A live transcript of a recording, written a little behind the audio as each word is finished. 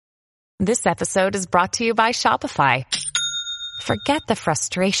This episode is brought to you by Shopify. Forget the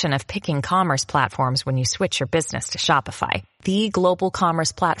frustration of picking commerce platforms when you switch your business to Shopify, the global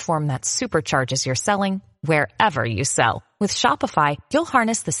commerce platform that supercharges your selling wherever you sell. With Shopify, you'll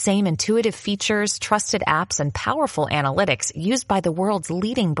harness the same intuitive features, trusted apps, and powerful analytics used by the world's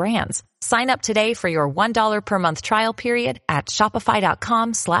leading brands. Sign up today for your $1 per month trial period at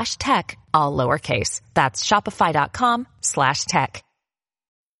shopify.com/tech, all lowercase. That's shopify.com/tech.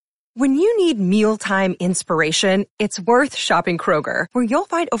 When you need mealtime inspiration, it's worth shopping Kroger, where you'll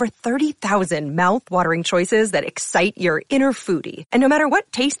find over 30,000 mouth-watering choices that excite your inner foodie. And no matter what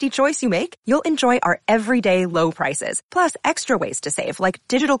tasty choice you make, you'll enjoy our everyday low prices, plus extra ways to save, like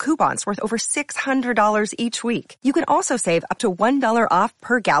digital coupons worth over $600 each week. You can also save up to $1 off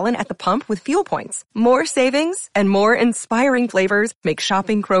per gallon at the pump with fuel points. More savings and more inspiring flavors make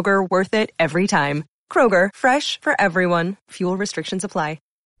shopping Kroger worth it every time. Kroger, fresh for everyone. Fuel restrictions apply.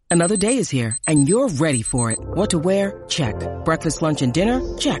 Another day is here, and you're ready for it. What to wear? Check. Breakfast, lunch, and dinner?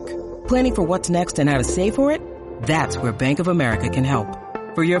 Check. Planning for what's next and how to save for it? That's where Bank of America can help.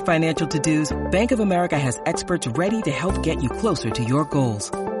 For your financial to-dos, Bank of America has experts ready to help get you closer to your goals.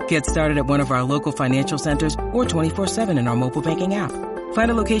 Get started at one of our local financial centers or 24/7 in our mobile banking app.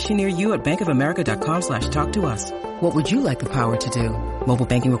 Find a location near you at bankofamerica.com/talktous. What would you like the power to do? Mobile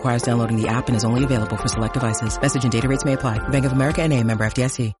banking requires downloading the app and is only available for select devices. Message and data rates may apply. Bank of America N.A., member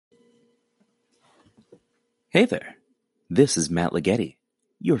FDIC. Hey there, this is Matt Ligeti,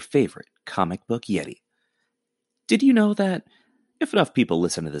 your favorite comic book Yeti. Did you know that if enough people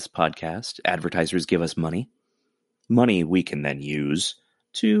listen to this podcast, advertisers give us money? Money we can then use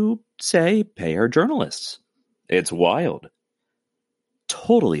to, say, pay our journalists. It's wild.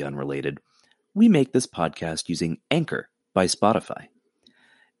 Totally unrelated, we make this podcast using Anchor by Spotify.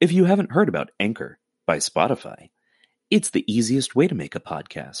 If you haven't heard about Anchor by Spotify, it's the easiest way to make a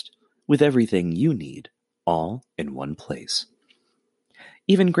podcast with everything you need all in one place.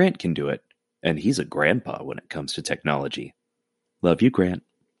 Even Grant can do it, and he's a grandpa when it comes to technology. Love you, Grant.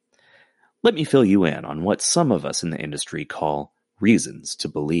 Let me fill you in on what some of us in the industry call reasons to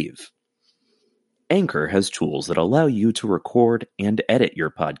believe. Anchor has tools that allow you to record and edit your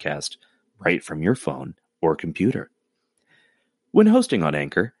podcast right from your phone or computer. When hosting on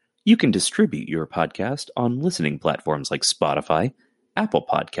Anchor, you can distribute your podcast on listening platforms like Spotify, Apple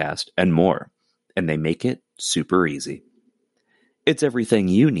Podcast, and more. And they make it super easy. It's everything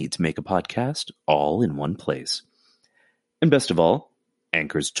you need to make a podcast all in one place. And best of all,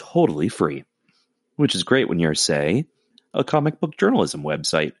 Anchor's totally free, which is great when you're, say, a comic book journalism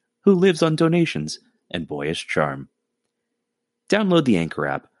website who lives on donations and boyish charm. Download the Anchor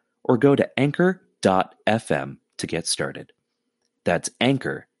app or go to anchor.fm to get started. That's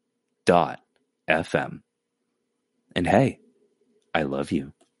anchor.fm. And hey, I love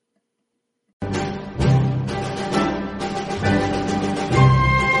you.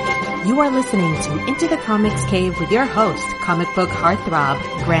 You are listening to Into the Comics Cave with your host, comic book heartthrob,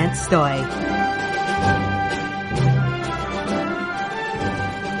 Grant Stoy.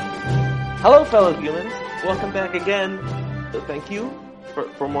 Hello, fellow humans. Welcome back again. Thank you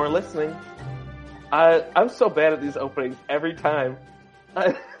for more listening. I'm so bad at these openings every time.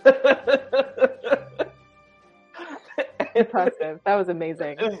 Impressive. That was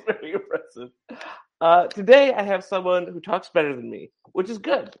amazing. It's very impressive. Today I have someone who talks better than me, which is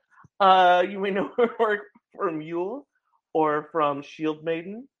good. You may know her work from Yule, or from Shield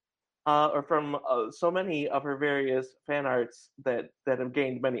Maiden, or from so many of her various fan arts that have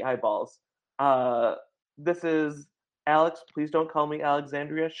gained many eyeballs. This is Alex. Please don't call me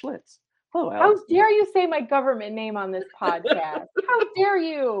Alexandria Schlitz. Hello, Alex. How dare you say my government name on this podcast? How dare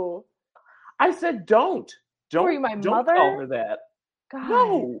you? I said don't. Don't. Were you my don't mother? call her that. God.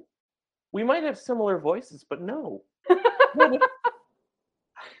 No. We might have similar voices, but no.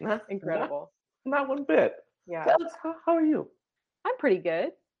 Incredible. Not one bit. Yeah. Alex, how are you? I'm pretty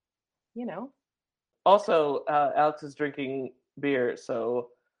good. You know. Also, Alex is drinking beer, so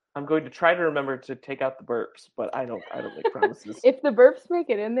I'm going to try to remember to take out the burps, but I don't make promises. If the burps make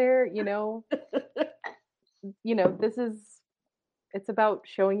it in there, it's about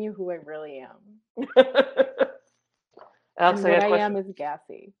showing you who I really am. Alex, and what I am is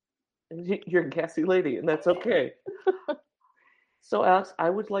gassy. You're a gassy lady, and that's okay. So, Alex, I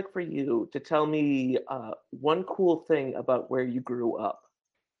would like for you to tell me one cool thing about where you grew up.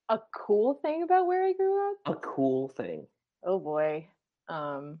 A cool thing about where I grew up? A cool thing. Oh, boy.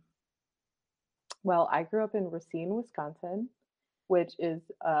 Well, I grew up in Racine, Wisconsin, which is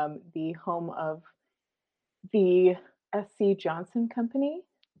the home of the S.C. Johnson Company.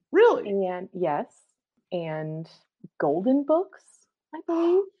 Really? And yes, and Golden Books, I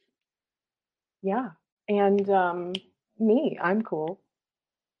believe. Yeah. And me, I'm cool.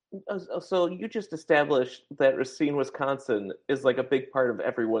 So you just established that Racine, Wisconsin is like a big part of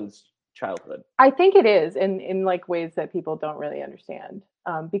everyone's childhood. I think it is in like ways that people don't really understand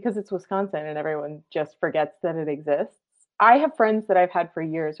because it's Wisconsin and everyone just forgets that it exists. I have friends that I've had for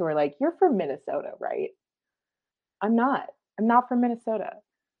years who are like, "You're from Minnesota, right?" I'm not. I'm not from Minnesota.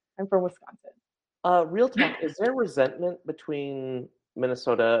 I'm from Wisconsin. Real talk, is there resentment between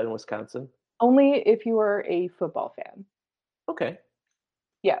Minnesota and Wisconsin? Only if you are a football fan. Okay.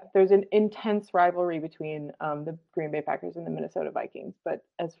 Yeah, there's an intense rivalry between the Green Bay Packers and the Minnesota Vikings, but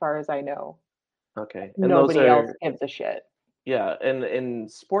as far as I know, Okay. And those nobody else are, gives a shit. yeah, and in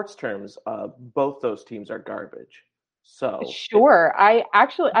sports terms, both those teams are garbage. So Sure.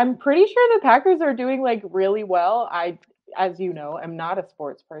 I'm pretty sure the Packers are doing like really well. As you know, I'm not a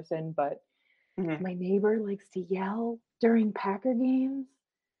sports person, but Mhm. my neighbor likes to yell during Packer games.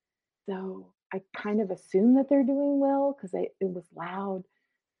 So I kind of assume that they're doing well because it was loud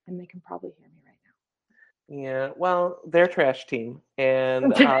and they can probably hear me right Yeah, well, they're a trash team, and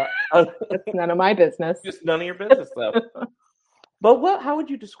now. That's none of my business. just none of your business, though. But how would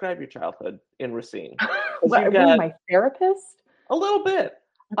you describe your childhood in Racine? Because What, you've are you got my therapist? a little bit.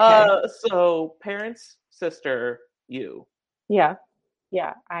 Okay. So parents, sister, you. Yeah.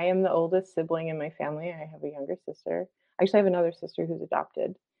 Yeah. I am the oldest sibling in my family. I have a younger sister. Actually, I have another sister who's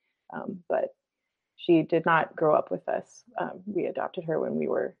adopted, but she did not grow up with us. We adopted her when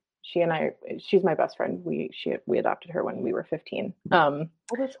she's my best friend. We adopted her when we were 15. Oh,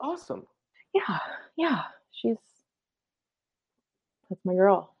 that's awesome. Yeah. Yeah. That's my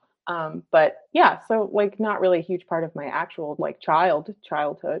girl. But yeah, so like not really a huge part of my actual like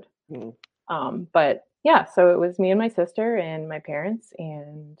childhood. Mhm. But yeah, so it was me and my sister and my parents,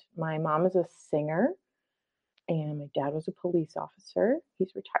 and my mom is a singer, and my dad was a police officer.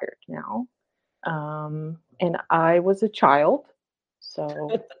 He's retired now. And I was a child. So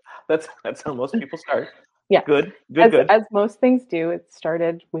That's how most people start. yeah, Good, good, good. as most things do, it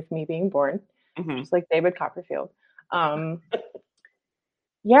started with me being born, Mhm. just like David Copperfield.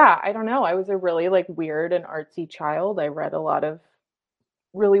 Yeah, I don't know. I was a really like weird and artsy child. I read a lot of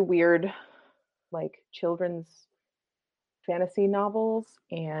really weird like children's fantasy novels,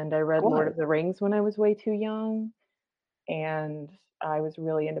 and I read Lord Why? of the Rings when I was way too young, and I was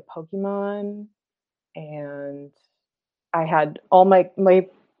really into Pokemon, and I had all my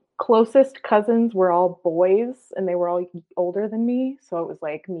closest cousins were all boys and they were all older than me, so it was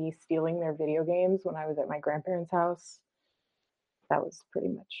like me stealing their video games when I was at my grandparents' house. That was pretty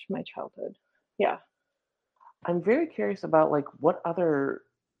much my childhood. Yeah. I'm very curious about like what other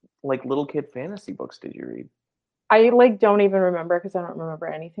like little kid fantasy books did you read? I like don't even remember because I don't remember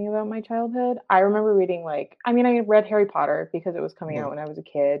anything about my childhood. I remember reading I read Harry Potter because it was coming out Mhm. when I was a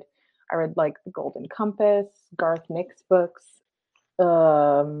kid. I read like The Golden Compass, Garth Nix books.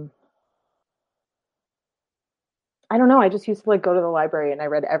 Um, I don't know. I just used to like go to the library and I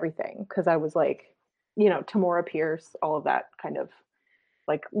read everything because I was like, Tamora Pierce, all of that kind of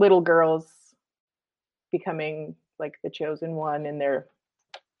like little girls becoming like the chosen one in their,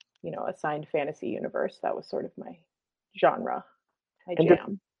 assigned fantasy universe. That was sort of my genre, my And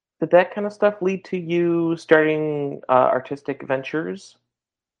jam. did that kind of stuff lead to you starting artistic ventures?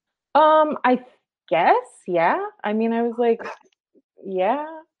 I guess, yeah. I mean, I was like, yeah,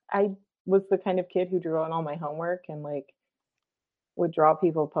 I was the kind of kid who drew on all my homework and like would draw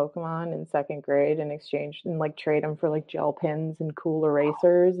people Pokemon in second grade and exchange and like trade them for like gel pens and cool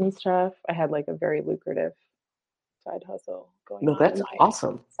erasers and stuff. I had like a very lucrative side hustle going No, on in that's my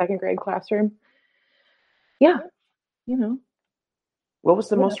awesome. second grade classroom. Yeah, you know, What was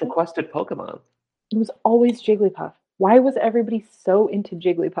the most whatever. requested Pokemon? It was always Jigglypuff. Why was everybody so into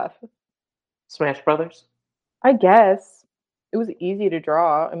Jigglypuff? Smash Brothers? I guess it was easy to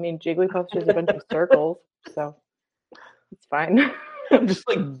draw. I mean, Jigglypuff's just a bunch of circles, so it's fine. Just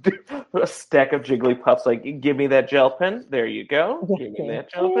like a stack of Jigglypuffs, like, give me that gel pen. There you go. Yeah, Give me thank that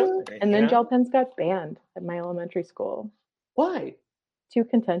gel pen. you. There And you then go. gel pens got banned at my elementary school. Why? Too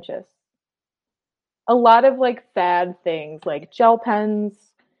contentious. A lot of like fad things like gel pens,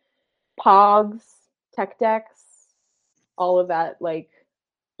 pogs, tech decks, all of that like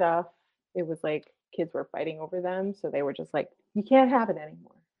stuff. It was like kids were fighting over them, so they were just like, you can't have it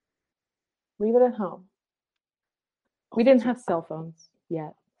anymore. Leave it at home. We didn't have cell phones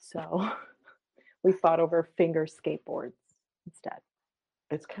yet, so we fought over finger skateboards instead.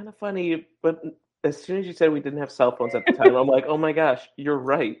 It's kind of funny, but as soon as you said we didn't have cell phones at the time, I'm like, oh my gosh, you're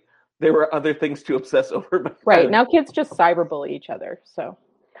right. There were other things to obsess over back Right, then, now kids just cyberbully each other, so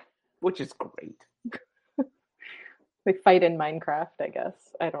which is great. They fight in Minecraft, I guess.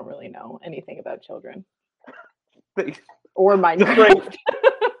 I don't really know anything about children or Minecraft.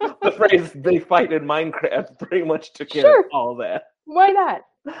 The phrase "they fight in Minecraft" pretty much took care of all that. Why not?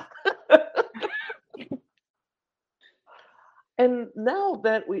 And now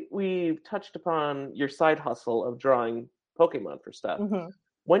that we've touched upon your side hustle of drawing Pokemon for stuff,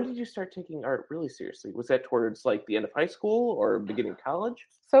 when did you start taking art really seriously? Was that towards like the end of high school or beginning of college?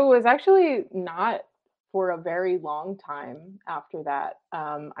 So it was actually not for a very long time after that.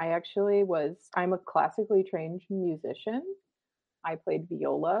 I'm a classically trained musician. I played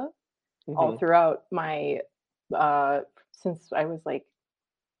viola all throughout my, since I was like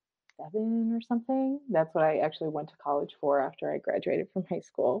 7 or something. That's what I actually went to college for after I graduated from high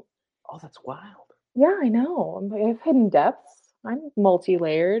school. Oh, that's wild. Yeah, I know. I have hidden depths. I'm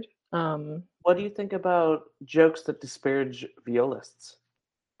multi-layered. What do you think about jokes that disparage violists?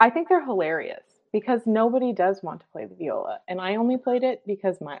 I think they're hilarious because nobody does want to play the viola. And I only played it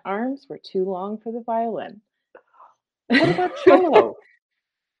because my arms were too long for the violin. What about cello?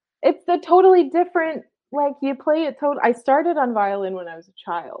 It's a totally different, like you play it I started on violin when I was a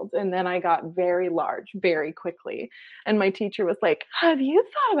child, and then I got very large very quickly. And my teacher was like, have you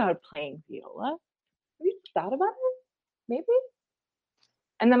thought about playing viola? Have you thought about it? Maybe?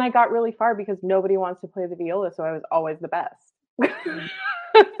 And then I got really far because nobody wants to play the viola, so I was always the best.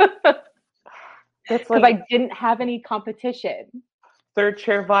 Because I didn't have any competition. Third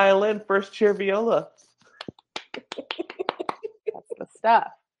chair violin, first chair viola. That's the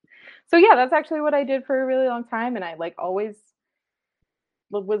stuff. So yeah, that's actually what I did for a really long time, and I like always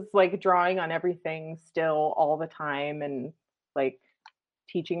was like drawing on everything still all the time, and like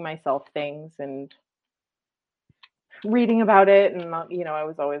teaching myself things and reading about it. And I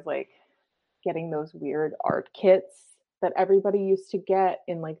was always like getting those weird art kits that everybody used to get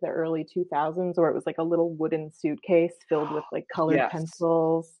in like the early 2000s, where it was like a little wooden suitcase filled with like colored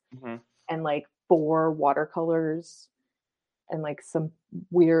pencils and like 4 watercolors and like some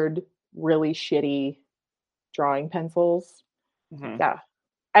weird, really shitty drawing pencils. Yeah.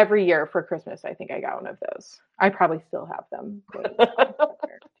 Every year for Christmas, I think I got one of those. I probably still have them, to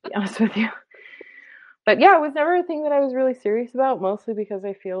be honest with you. But yeah, it was never a thing that I was really serious about, mostly because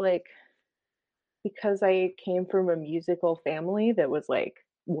I feel like because I came from a musical family that was like,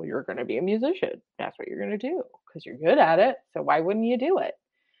 well, you're going to be a musician. That's what you're going to do because you're good at it. So why wouldn't you do it?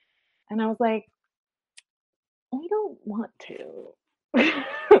 And I was like, I don't want to.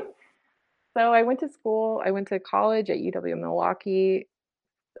 So I went to school. I went to college at UW Milwaukee.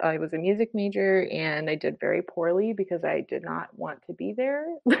 I was a music major, and I did very poorly because I did not want to be there.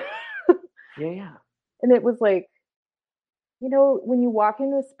 Yeah. And it was like, when you walk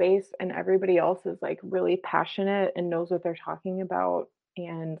into a space and everybody else is like really passionate and knows what they're talking about,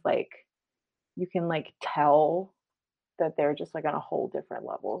 and like you can like tell that they're just like on a whole different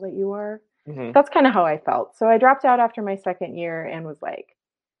level that you are. That's kind of how I felt. So I dropped out after my second year and was like,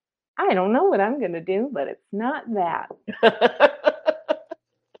 I don't know what I'm going to do, but it's not that.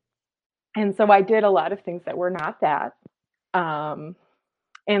 And so I did a lot of things that were not that. And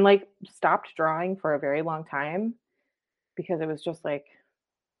like stopped drawing for a very long time because it was just like,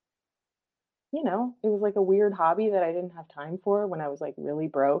 it was like a weird hobby that I didn't have time for when I was like really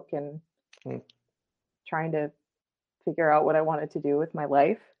broke and trying to figure out what I wanted to do with my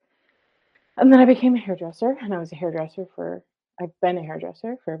life. And then I became a hairdresser, and I've been a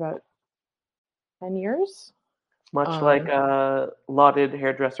hairdresser for about 10 years. Much like lauded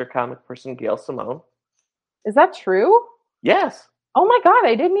hairdresser comic person Gail Simone. Is that true? Yes. Oh my God,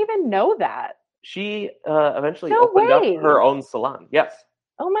 I didn't even know that. She eventually opened up her own salon. Yes.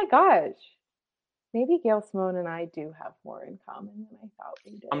 Oh my gosh. Maybe Gail Simone and I do have more in common than I thought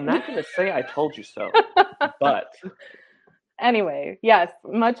we did. I'm not going to say I told you so, but... Anyway, yes,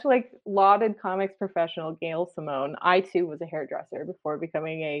 much like lauded comics professional Gail Simone, I too was a hairdresser before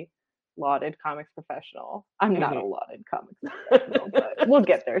becoming a lauded comics professional. I'm not a lauded comics professional, but we'll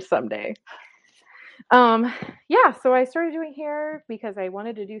get there someday. Yeah, so I started doing hair because I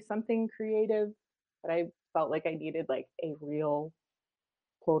wanted to do something creative, but I felt like I needed like a real,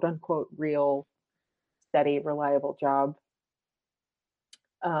 quote unquote, real, steady, reliable job.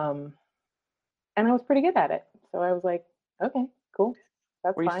 And I was pretty good at it. So I was like, okay, cool.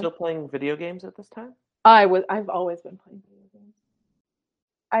 That's fine. Were you still playing video games at this time? I've always been playing video games.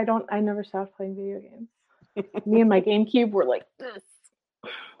 I never stopped playing video games. Me and my GameCube were like this. We're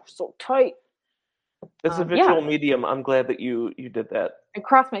so tight. It's a visual medium. I'm glad that you did that. I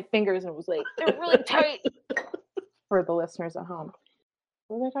crossed my fingers and was like, they're really tight. For the listeners at home.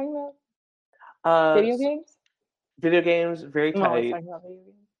 What was I talking about? Video games? Video games, very tight. I was talking about video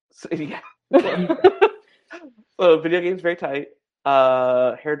games. Yeah. So video games very tight.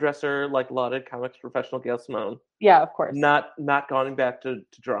 Hairdresser like lauded comics professional Gail Simone. Yeah, of course. Not going back to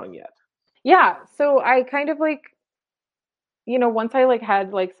drawing yet. Yeah, so I kind of like, once I like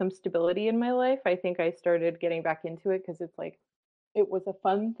had like some stability in my life, I think I started getting back into it because it's like it was a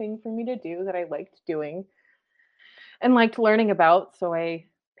fun thing for me to do that I liked doing and liked learning about. So I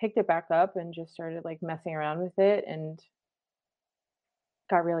picked it back up and just started like messing around with it and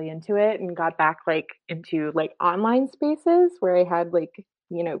got really into it and got back like into like online spaces where I had like,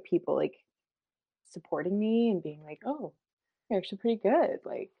 people like supporting me and being like, "Oh, you're actually pretty good.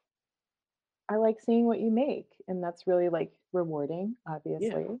 Like, I like seeing what you make." And that's really like rewarding, Yeah.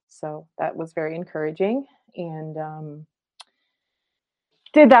 obviously. So that was very encouraging and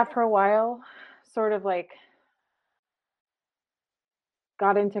did that for a while. Sort of like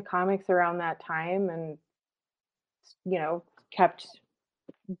got into comics around that time and kept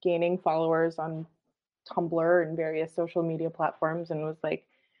gaining followers on Tumblr and various social media platforms and was like,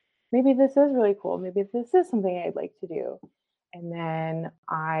 maybe this is really cool. Maybe this is something I'd like to do. And then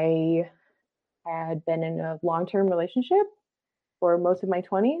I had been in a long-term relationship for most of my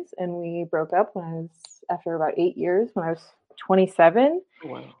 20s and we broke up after about 8 years when I was 27. Oh,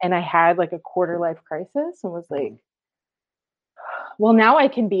 wow. And I had like a quarter life crisis and was like, well, now I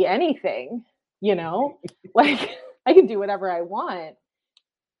can be anything, like I can do whatever I want.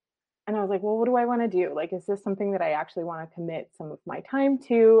 And I was like, well, what do I want to do? Like, is this something that I actually want to commit some of my time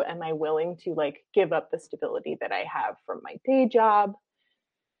to? Am I willing to like give up the stability that I have from my day job?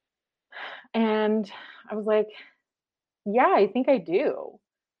 And I was like, yeah, I think I do.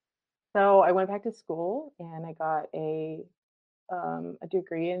 So I went back to school and I got a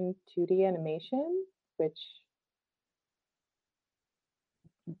degree in 2D animation, which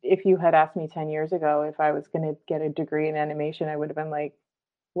if you had asked me 10 years ago if I was going to get a degree in animation, I would have been like,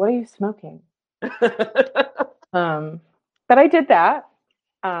 what are you smoking? But I did that.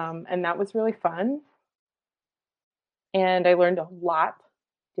 And that was really fun. And I learned a lot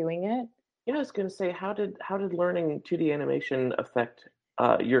doing it. Yeah, I was gonna say, how did learning 2D animation affect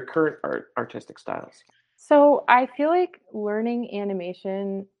your current artistic styles? So I feel like learning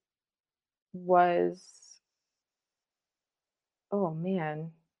animation was, oh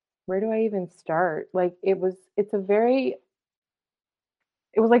man, where do I even start? Like it was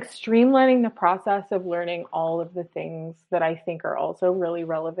like streamlining the process of learning all of the things that I think are also really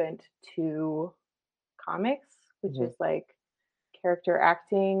relevant to comics, which is like character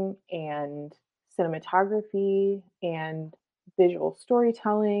acting and cinematography and visual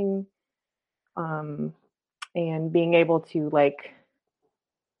storytelling, and being able to like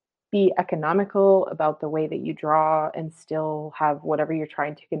be economical about the way that you draw and still have whatever you're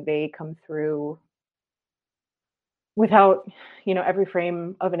trying to convey come through without, every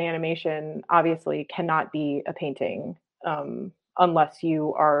frame of an animation obviously cannot be a painting, unless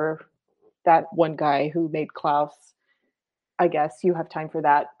you are that one guy who made Klaus. I guess you have time for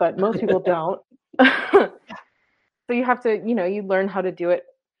that, but most people don't. So you have to, you learn how to do it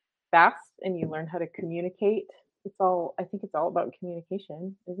fast and you learn how to communicate. I think it's all about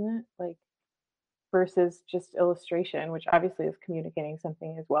communication, isn't it? Like versus just illustration, which obviously is communicating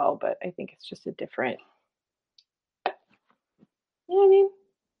something as well, but I think it's just a different, you know what I mean?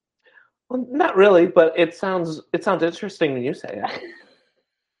 Well, not really, but it sounds interesting when you say it.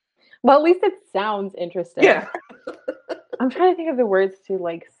 Well, at least it sounds interesting. Yeah. I'm trying to think of the words to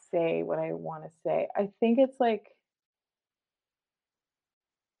like say what I want to say. I think it's like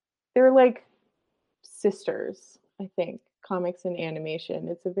they're like sisters, I think, comics and animation.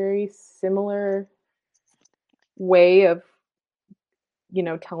 It's a very similar way of,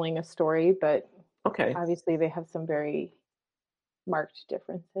 telling a story, but Okay. obviously they have some very marked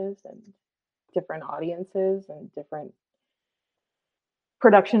differences and different audiences and different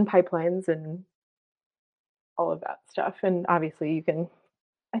production pipelines and all of that stuff. And obviously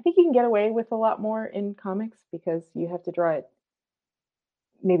I think you can get away with a lot more in comics because you have to draw it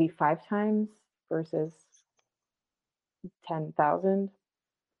maybe 5 times versus 10,000.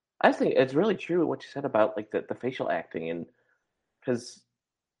 I think it's really true what you said about like the facial acting, and because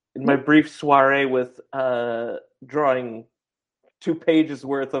in my brief soiree with drawing 2 pages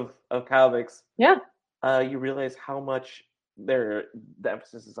worth of comics, Yeah. You realize how much the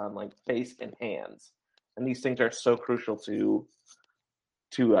emphasis is on like face and hands, and these things are so crucial to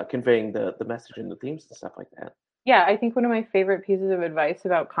conveying the message and the themes and stuff like that. Yeah, I think one of my favorite pieces of advice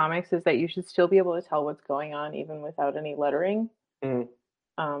about comics is that you should still be able to tell what's going on even without any lettering. Mhm.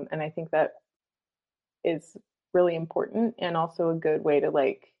 And I think that is really important and also a good way to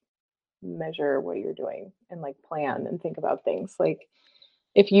like measure what you're doing and like plan and think about things. Like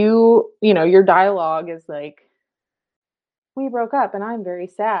if your dialogue is like, we broke up and I'm very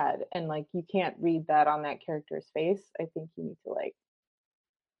sad, and like you can't read that on that character's face, I think you need to like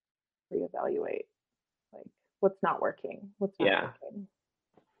reevaluate like what's not working, what's not Yeah. working.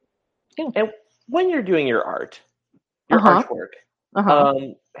 And when you're doing your Uh-huh.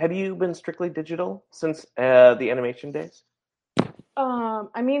 artwork, have you been strictly digital since the animation days?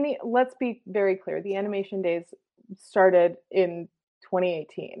 I mean, let's be very clear. The animation days started in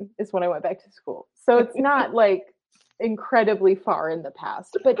 2018 is when I went back to school. So it's not like incredibly far in the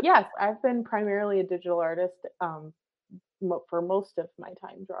past. But yes, I've been primarily a digital artist for most of my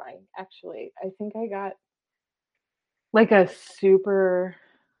time drawing. Actually, I think I got like a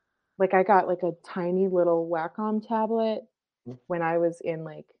I got like a tiny little Wacom tablet when I was in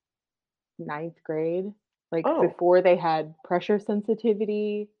like ninth grade, like before they had pressure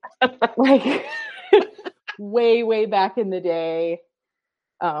sensitivity, like way back in the day,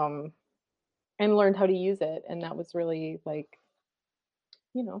 and learned how to use it, and that was really like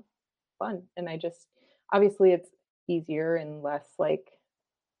fun. And I just obviously it's easier and less like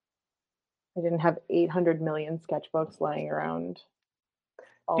I didn't have 800 million sketchbooks lying around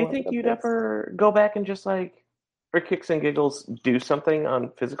all Do you over think the you'd place. ever go back and just like, for kicks and giggles, do something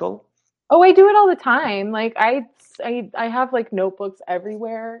on physical? Oh, I do it all the time. Like I have like notebooks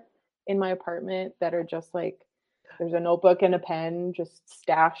everywhere in my apartment that are just like there's a notebook and a pen just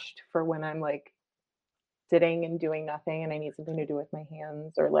stashed for when I'm like sitting and doing nothing and I need something to do with my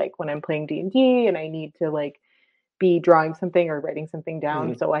hands, or like when I'm playing D&D and I need to like be drawing something or writing something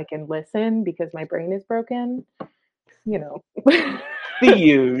down so I can listen because my brain is broken. The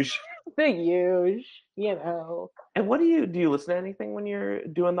huge. The huge, And what do you listen to anything when you're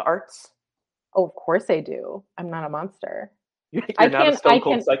doing the arts? Oh, of course I do. I'm not a monster. You're not a stone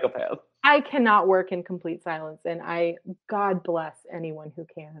cold psychopath. I cannot work in complete silence, and God bless anyone who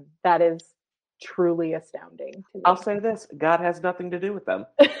can. That is truly astounding to me. I'll say this, God has nothing to do with them.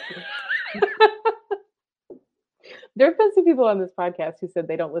 There have been some people on this podcast who said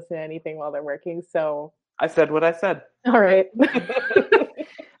they don't listen to anything while they're working, so... I said what I said. All right.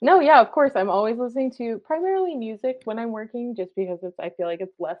 No, yeah, of course. I'm always listening to primarily music when I'm working, just because I feel like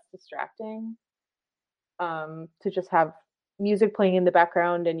it's less distracting to just have music playing in the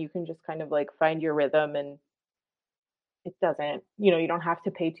background and you can just kind of like find your rhythm, and it doesn't, you don't have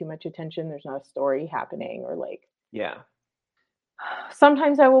to pay too much attention. There's not a story happening, or like... Yeah.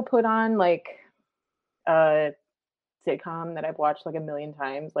 Sometimes I will put on like a sitcom that I've watched like a million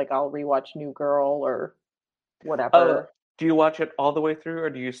times. Like I'll rewatch New Girl or whatever. Do you watch it all the way through,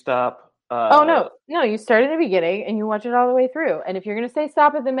 or do you stop? Oh no! You start at the beginning and you watch it all the way through. And if you're gonna say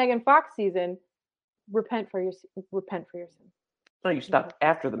stop at the Megan Fox season, repent for your sin. No, you stop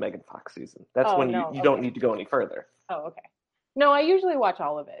after the Megan Fox season. That's when you don't need to go any further. Oh, okay. No, I usually watch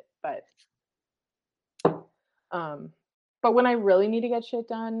all of it, but when I really need to get shit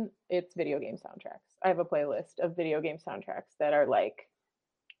done, it's video game soundtracks. I have a playlist of video game soundtracks that are like,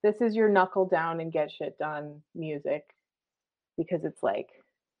 this is your knuckle down and get shit done music, because it's like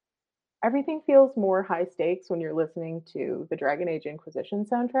everything feels more high stakes when you're listening to the Dragon Age Inquisition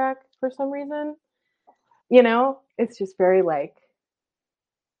soundtrack for some reason. It's just very like,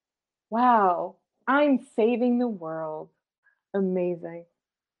 wow, I'm saving the world. Amazing.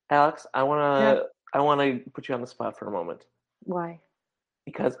 Alex, I want to put you on the spot for a moment. Why?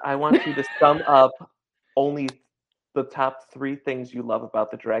 Because I want you to sum up only the top 3 things you love about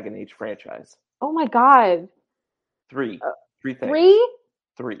the Dragon Age franchise. Oh my god. 3 things. 3?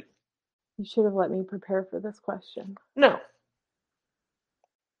 3. You should have let me prepare for this question. No.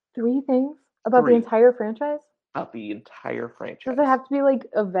 3 things about the entire franchise? About the entire franchise. Does it have to be like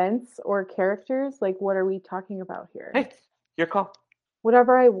events or characters? Like, what are we talking about here? Hey, your call.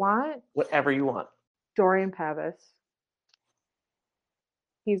 Whatever I want? Whatever you want. Dorian Pavis.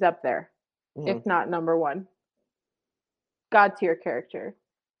 He's up there, if not number 1. God tier character.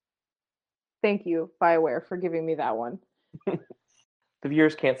 Thank you, BioWare, for giving me that one. The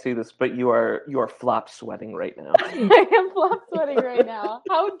viewers can't see this, but you are flop sweating right now. I am flop sweating right now.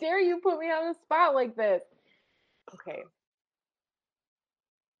 How dare you put me on the spot like this? Okay.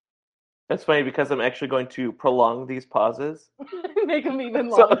 That's funny because I'm actually going to prolong these pauses. Make them even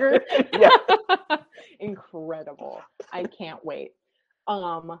longer. Yeah. Incredible. I can't wait.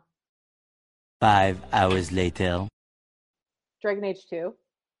 5 hours later. Dragon Age 2,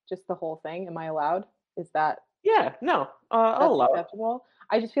 just the whole thing. Am I allowed? Is that... Yeah, no, I'll allow acceptable?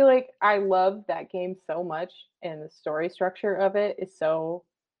 I just feel like I love that game so much, and the story structure of it is so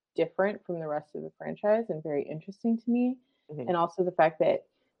different from the rest of the franchise and very interesting to me. Mm-hmm. And also the fact that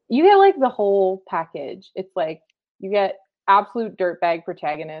you get like the whole package. It's like you get absolute dirtbag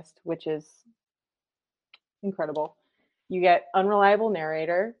protagonist, which is incredible. You get unreliable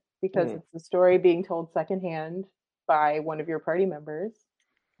narrator because it's the story being told secondhand by one of your party members.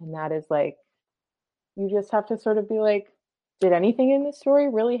 And that is like, you just have to sort of be like, did anything in this story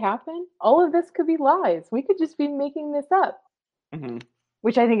really happen? All of this could be lies. We could just be making this up,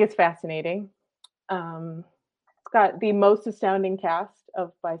 which I think is fascinating. It's got the most astounding cast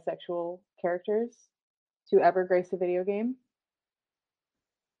of bisexual characters to ever grace a video game.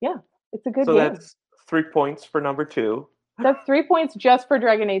 Yeah, it's a good So game. that's 3 points for number 2. That's 3 points just for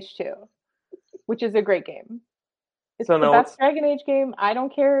Dragon Age 2, which is a great game. It's the best Dragon Age game. I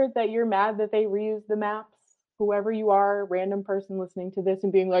don't care that you're mad that they reused the maps. Whoever you are, random person listening to this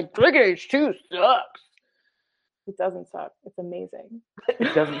and being like, Dragon Age 2 sucks. It doesn't suck. It's amazing.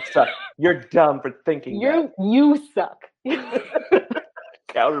 It doesn't suck. You're dumb for thinking that. You suck.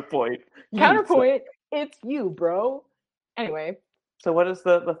 Counterpoint. Counterpoint. It's you, bro. Anyway. So what is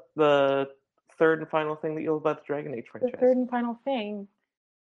the third and final thing that you love about the Dragon Age franchise? The third and final thing.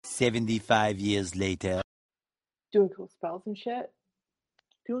 75 years later. Doing cool spells and shit.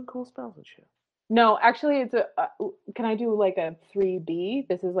 Doing cool spells and shit. No, actually, it's a. Can I do like a 3B?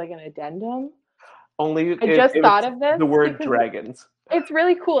 This is like an addendum. Only I just thought of this. The word dragons. It's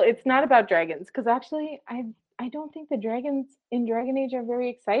really cool. It's not about dragons because actually, I don't think the dragons in Dragon Age are very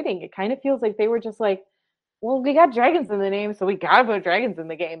exciting. It kind of feels like they were just like, well, we got dragons in the name, so we gotta put dragons in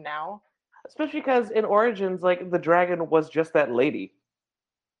the game now. Especially because in Origins, like the dragon was just that lady.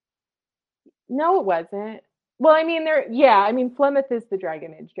 No, it wasn't. Well, I mean, Flemeth is the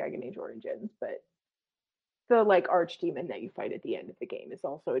Dragon Age Origins, but the like archdemon that you fight at the end of the game is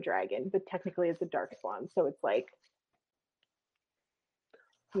also a dragon, but technically it's a darkspawn, so it's like,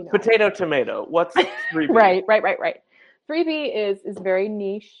 you know. Potato tomato. What's 3B? Right. 3B is very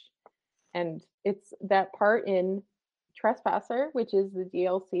niche, and it's that part in Trespasser, which is the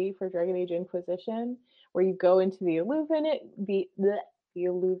DLC for Dragon Age Inquisition, where you go into the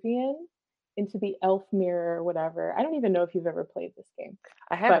Illuvian, into the elf mirror or whatever. I don't even know if you've ever played this game.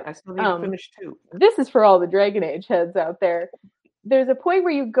 I haven't. I still need to finish 2. This is for all the Dragon Age heads out there. There's a point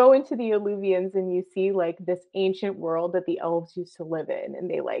where you go into the Illuvians and you see like this ancient world that the elves used to live in, and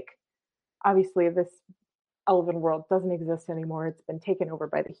they like, obviously this elven world doesn't exist anymore. It's been taken over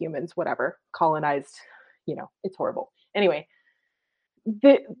by the humans, whatever, colonized, it's horrible. Anyway,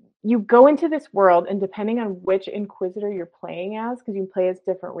 you go into this world, and depending on which Inquisitor you're playing as, because you can play as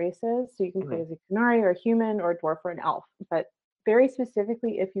different races, so you can play as a Qunari or a human or a dwarf or an elf, but very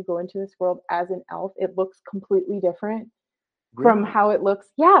specifically, if you go into this world as an elf, it looks completely different from how it looks.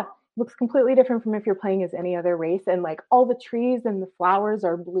 Yeah, it looks completely different from if you're playing as any other race, and like all the trees and the flowers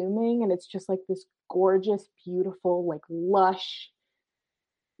are blooming, and it's just like this gorgeous, beautiful, like lush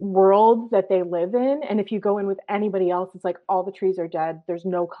world that they live in. And if you go in with anybody else, it's like all the trees are dead, there's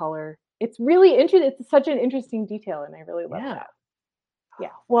no color. It's really interesting. It's such an interesting detail, and I really love that. Yeah.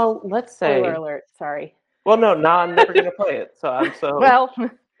 Well, let's say spoiler alert, sorry. Well, no, I'm never gonna play it, so I'm so well,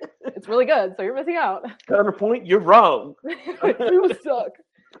 it's really good, so you're missing out. Counterpoint, you're wrong. You suck.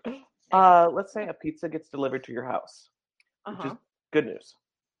 Let's say a pizza gets delivered to your house, which is good news.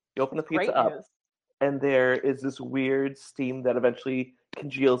 You open the pizza Great up, news. and there is this weird steam that eventually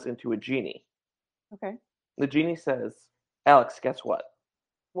congeals into a genie. Okay. The genie says, Alex, guess what?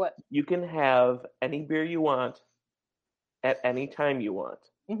 What? You can have any beer you want at any time you want.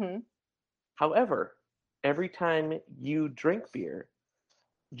 Mm-hmm. However, every time you drink beer,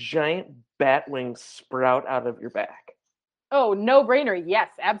 giant bat wings sprout out of your back. Oh, no brainer. Yes,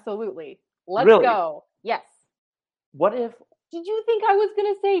 absolutely. Let's Really? go. Yes. What if... Did you think I was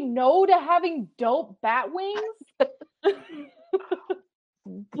going to say no to having dope bat wings?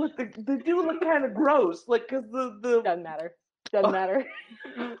 But they do look kind of gross. Like, because the... Doesn't matter. Doesn't matter.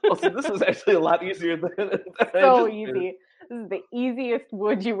 Well, so this is actually a lot easier than so easy. This is the easiest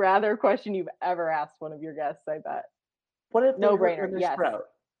would you rather question you've ever asked one of your guests, I bet. What if no they hurt brainer? when they Yes. sprout?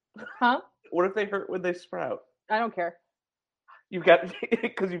 Huh? What if they hurt when they sprout? I don't care. You've got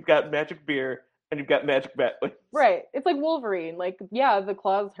because you've got magic beer and you've got magic bat wings. Right. It's like Wolverine. Like, yeah, the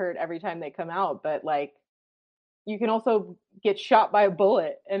claws hurt every time they come out, but like you can also get shot by a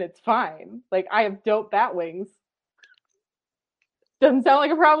bullet and it's fine. Like, I have dope bat wings. Doesn't sound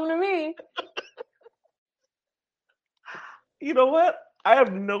like a problem to me. You know what? I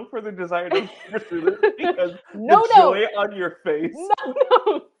have no further desire to pursue this because no the joy on your face.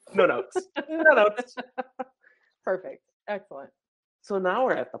 No notes. No notes. Perfect. Excellent. So now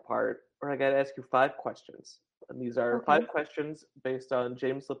we're at the part where I got to ask you 5 questions. And these are 5 questions based on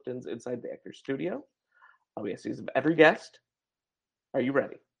James Lipton's Inside the Actors Studio. I'll be asking these of every guest. Are you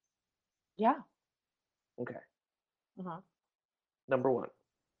ready? Yeah. Okay. Uh-huh. Number 1.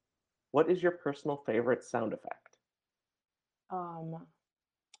 What is your personal favorite sound effect?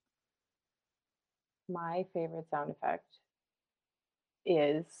 My favorite sound effect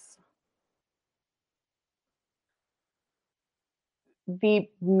is the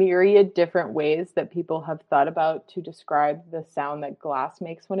myriad different ways that people have thought about to describe the sound that glass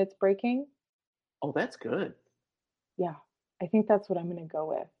makes when it's breaking. Oh, that's good. Yeah, I think that's what I'm going to go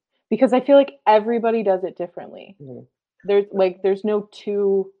with because I feel like everybody does it differently. Mhm. There's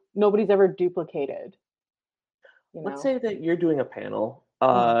nobody's ever duplicated. Let's say that you're doing a panel,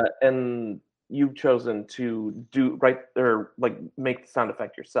 Mhm. and you've chosen to make the sound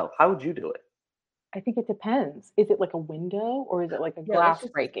effect yourself. How would you do it? I think it depends. Is it like a window or is it like a Yeah, glass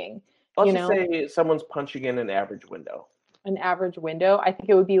breaking? let's just say someone's punching in an average window. An average window. I think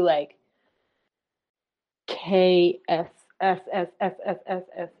it would be like K S S S S S S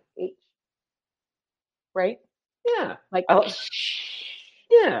S H. Right? Yeah. Like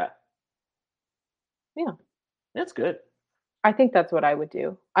Yeah, yeah. that's good. I think that's what I would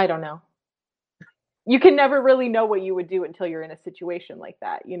do. I don't know. You can never really know what you would do until you're in a situation like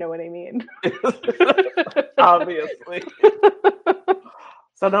that. You know what I mean? Obviously.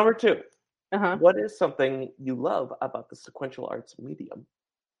 So number 2, Uh-huh. what is something you love about the sequential arts medium?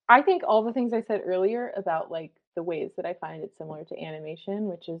 I think all the things I said earlier about like the ways that I find it similar to animation,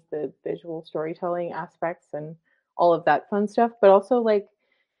 which is the visual storytelling aspects and all of that fun stuff, but also like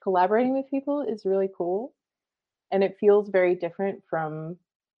collaborating with people is really cool. And it feels very different from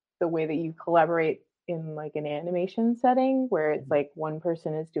the way that you collaborate in like an animation setting where it's like one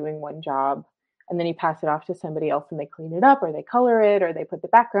person is doing one job and then you pass it off to somebody else and they clean it up or they color it or they put the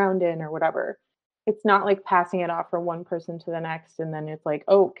background in or whatever. It's not like passing it off from one person to the next and then it's like,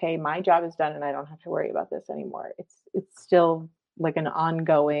 oh, okay, my job is done and I don't have to worry about this anymore. It's still like an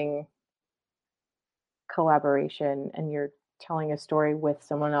ongoing collaboration and you're telling a story with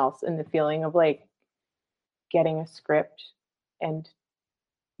someone else and the feeling of like getting a script and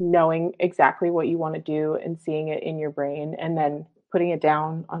knowing exactly what you want to do and seeing it in your brain and then putting it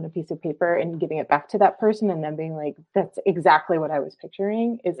down on a piece of paper and giving it back to that person and then being like that's exactly what I was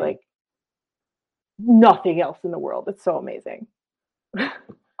picturing is like nothing else in the world. It's so amazing.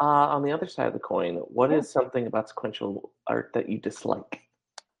 On the other side of the coin, what Yeah. is something about sequential art that you dislike?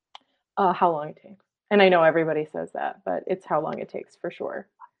 How long it takes. And I know everybody says that, but it's how long it takes for sure.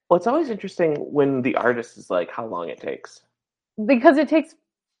 Well, it's always interesting when the artist is like, how long it takes. Because it takes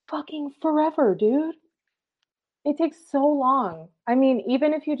fucking forever, dude. It takes so long. I mean,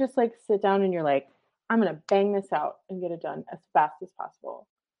 even if you just like sit down and you're like, I'm going to bang this out and get it done as fast as possible.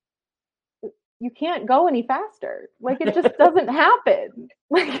 You can't go any faster. Like it just doesn't happen.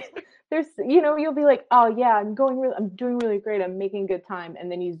 Like there's, you'll be like, oh yeah, I'm doing really great. I'm making good time.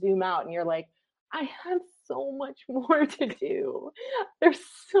 And then you zoom out and you're like, I have so much more to do. There's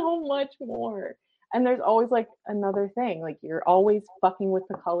so much more. And there's always like another thing. Like you're always fucking with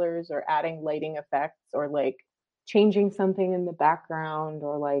the colors or adding lighting effects or like changing something in the background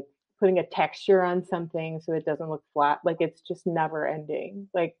or like putting a texture on something so it doesn't look flat. Like it's just never ending.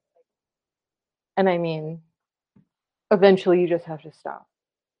 Like, and I mean, eventually you just have to stop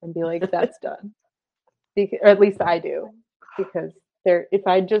and be like, that's done. Or at least I do. Because if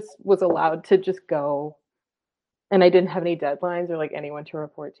I just was allowed to just go and I didn't have any deadlines or like anyone to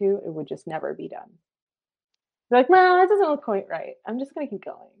report to, it would just never be done. Like, no, that doesn't look quite right. I'm just going to keep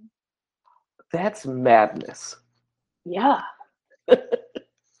going. That's madness. Yeah.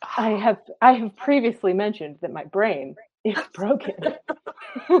 I have previously mentioned that my brain is broken.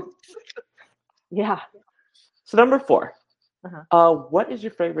 Yeah. So number 4, Uh-huh. what is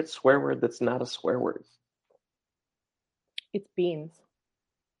your favorite swear word that's not a swear word? It's beans.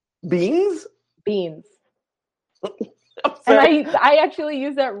 Beans? Beans. And I actually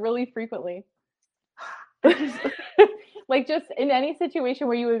use that really frequently. Like just in any situation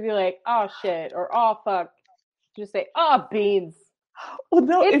where you would be like, oh shit, or oh fuck, just say, oh beans. Well,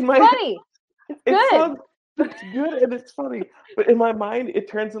 no, It's funny. It's good. It's good and it's funny, but in my mind, it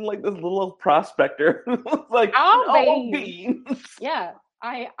turns in like this little prospector. It's like, Oh, beans. Yeah,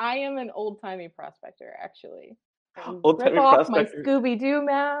 I am an old timey prospector actually. Old-timey Rip off my prospector. Scooby Doo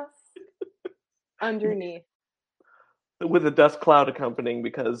mask underneath. With a dust cloud accompanying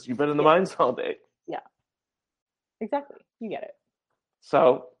because you've been in the mines all day. Yeah, exactly. You get it.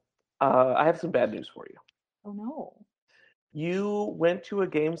 So, I have some bad news for you. Oh no. You went to a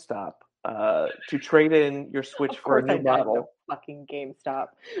GameStop to trade in your Switch for a new model. Fucking GameStop.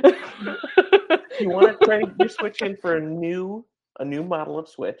 You want to trade your Switch in for a new model of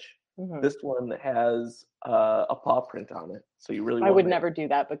Switch. Mm-hmm. This one has a paw print on it, so you really. I would never do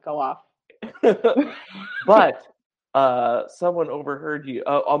that, but go off. But someone overheard you.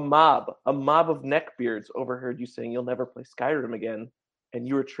 A mob of neckbeards overheard you saying you'll never play Skyrim again, and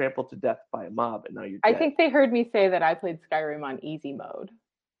you were trampled to death by a mob, and now you're dead. I think they heard me say that I played Skyrim on easy mode.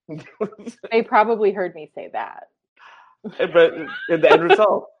 They probably heard me say that. But in the end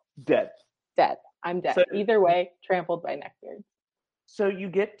result, dead. Dead. I'm dead. So, either way, trampled by neckbeards. So you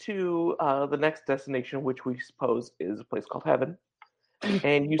get to the next destination, which we suppose is a place called Heaven.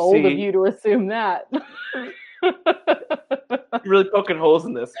 And you Bold see... of you to assume that. You're really poking holes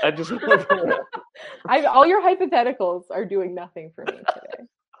in this. I just... all your hypotheticals are doing nothing for me today.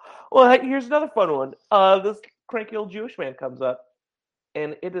 Well, here's another fun one. This cranky old Jewish man comes up,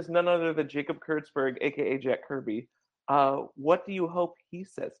 and it is none other than Jacob Kurtzberg, a.k.a. Jack Kirby. What do you hope he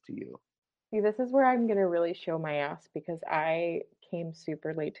says to you? See, this is where I'm going to really show my ass because I came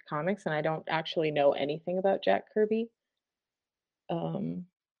super late to comics and I don't actually know anything about Jack Kirby.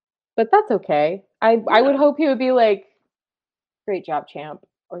 But that's okay. I would hope he would be like, great job, champ,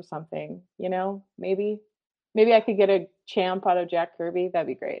 or something, you know, maybe I could get a champ out of Jack Kirby. That'd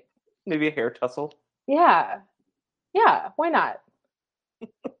be great. Maybe a hair tussle. Yeah. Why not?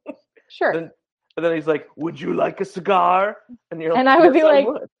 Sure. And then he's like, would you like a cigar? And you're like, and I would be like,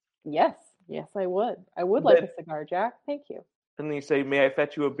 would. Yes, I would. I would like a cigar, Jack. Thank you. And then you say, may I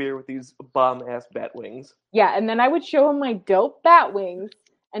fetch you a beer with these bomb-ass bat wings? Yeah, and then I would show him my dope bat wings,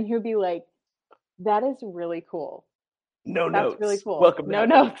 and he would be like, that is really cool. No That's notes. Really cool. Welcome. No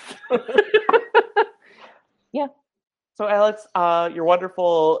notes. Yeah. So, Alex, you're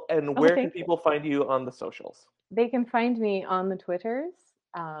wonderful. And where can thank people find you on the socials? They can find me on the Twitters.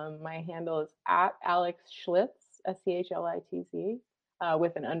 My handle is at Alex Schlitz, SCHLITZ,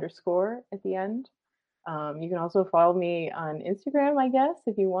 with an underscore at the end. You can also follow me on Instagram, I guess,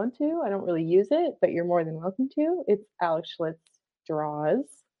 if you want to. I don't really use it, but you're more than welcome to. It's Alex Schlitz Draws.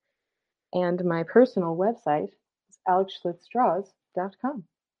 And my personal website is alexschlitzdraws.com.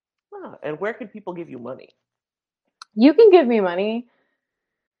 And where can people give you money? You can give me money.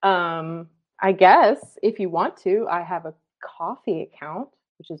 I guess, if you want to. I have a coffee account,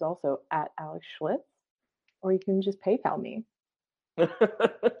 which is also at Alex Schlitz. Or you can just PayPal me.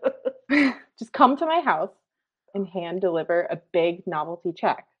 Just come to my house and hand deliver a big novelty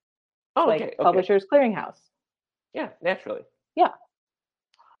check. Oh, like okay. Publishers Clearinghouse. Yeah, naturally. Yeah.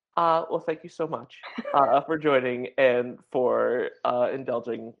 Well, thank you so much for joining and for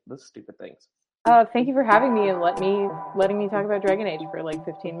indulging the stupid things. Thank you for having me and letting me talk about Dragon Age for like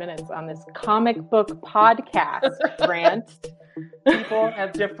 15 minutes on this comic book podcast, Grant. People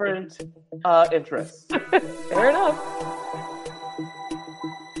have different interests. Fair enough.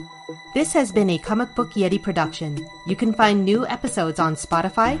 This has been a Comic Book Yeti production. You can find new episodes on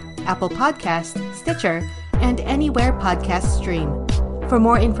Spotify, Apple Podcasts, Stitcher, and anywhere podcasts stream. For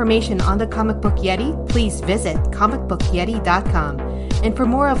more information on the Comic Book Yeti, please visit comicbookyeti.com. And for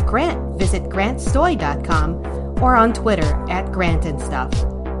more of Grant, visit grantstoy.com or on Twitter at grantandstuff.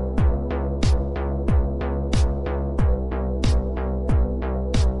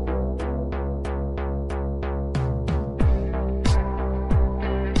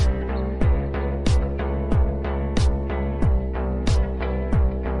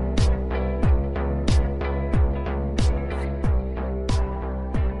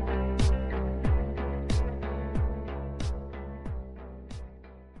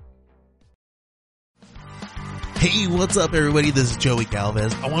 Hey, what's up everybody? This is Joey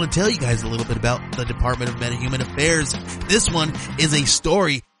Galvez. I want to tell you guys a little bit about the Department of Metahuman Affairs. This one is a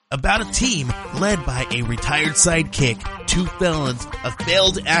story about a team led by a retired sidekick, two felons, a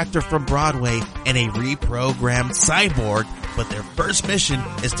failed actor from Broadway, and a reprogrammed cyborg. But their first mission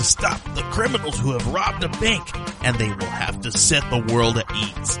is to stop the criminals who have robbed a bank, and they will have to set the world at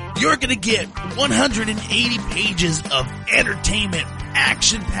ease. You're gonna get 180 pages of entertainment,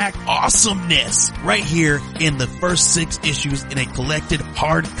 action-packed awesomeness right here in the first 6 issues in a collected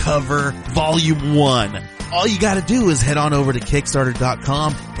hardcover volume 1. All you gotta do is head on over to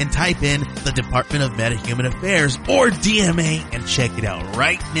Kickstarter.com and type in the Department of Metahuman Affairs or DMA and check it out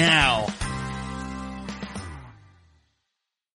right now.